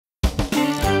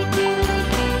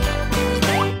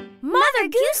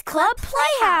Goose Club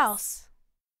Playhouse.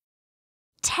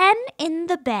 10 in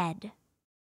the bed.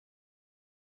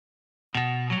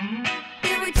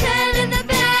 There were 10 in the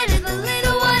bed, and the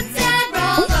little one said,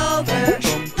 roll over,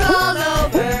 roll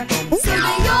over. So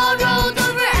they all rolled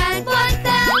over, and one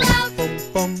fell out.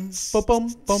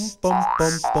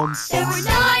 There were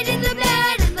 9 in the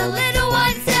bed, and the little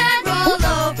one said, roll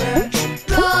over,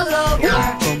 roll over.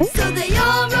 So they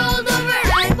all rolled over,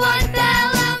 and one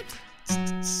fell out.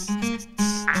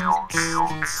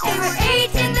 There were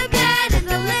 8 in the bed, and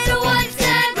the little one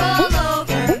said, roll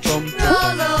over,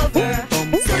 roll over.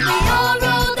 So they all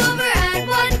rolled over, and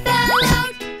one fell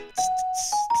out.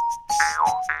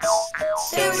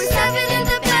 There were 7 in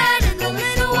the bed, and the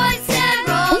little one said,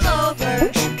 roll over,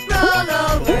 roll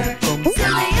over. So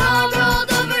they all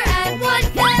rolled over, and one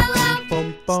fell out.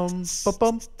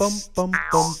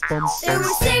 There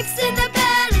were 6 in the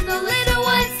bed, and the little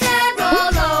one said,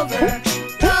 roll over,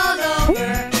 roll over.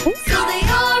 So they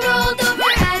all rolled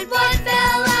over, and one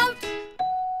fell out.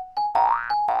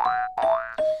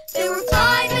 There were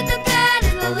 5 in the bed,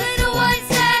 and the little one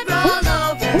said, roll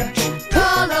over,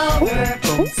 roll over.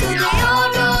 So they all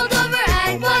rolled over,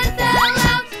 and one fell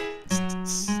out.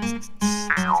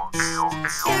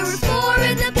 There were 4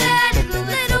 in the bed, and the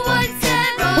little one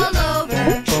said, roll over,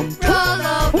 roll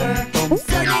over.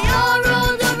 So they all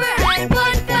rolled over, and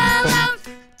one fell out.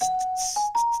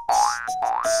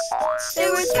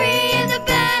 There were 3 in the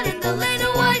bed, and the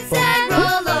little one said,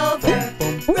 roll over,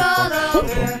 roll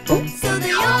over. So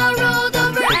they all rolled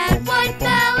over, and one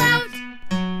fell out.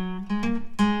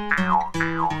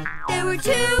 There were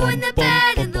 2 in the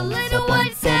bed, and the little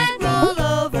one said, roll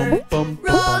over,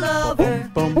 roll over.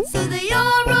 So they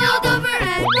all rolled over,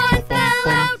 and one fell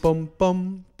out.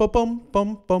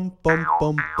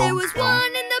 There was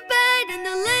 1 in the bed, and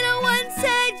the little one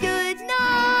said, good night.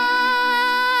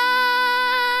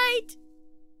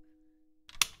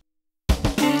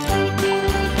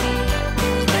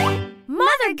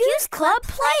 Mother Goose Club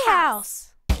Playhouse.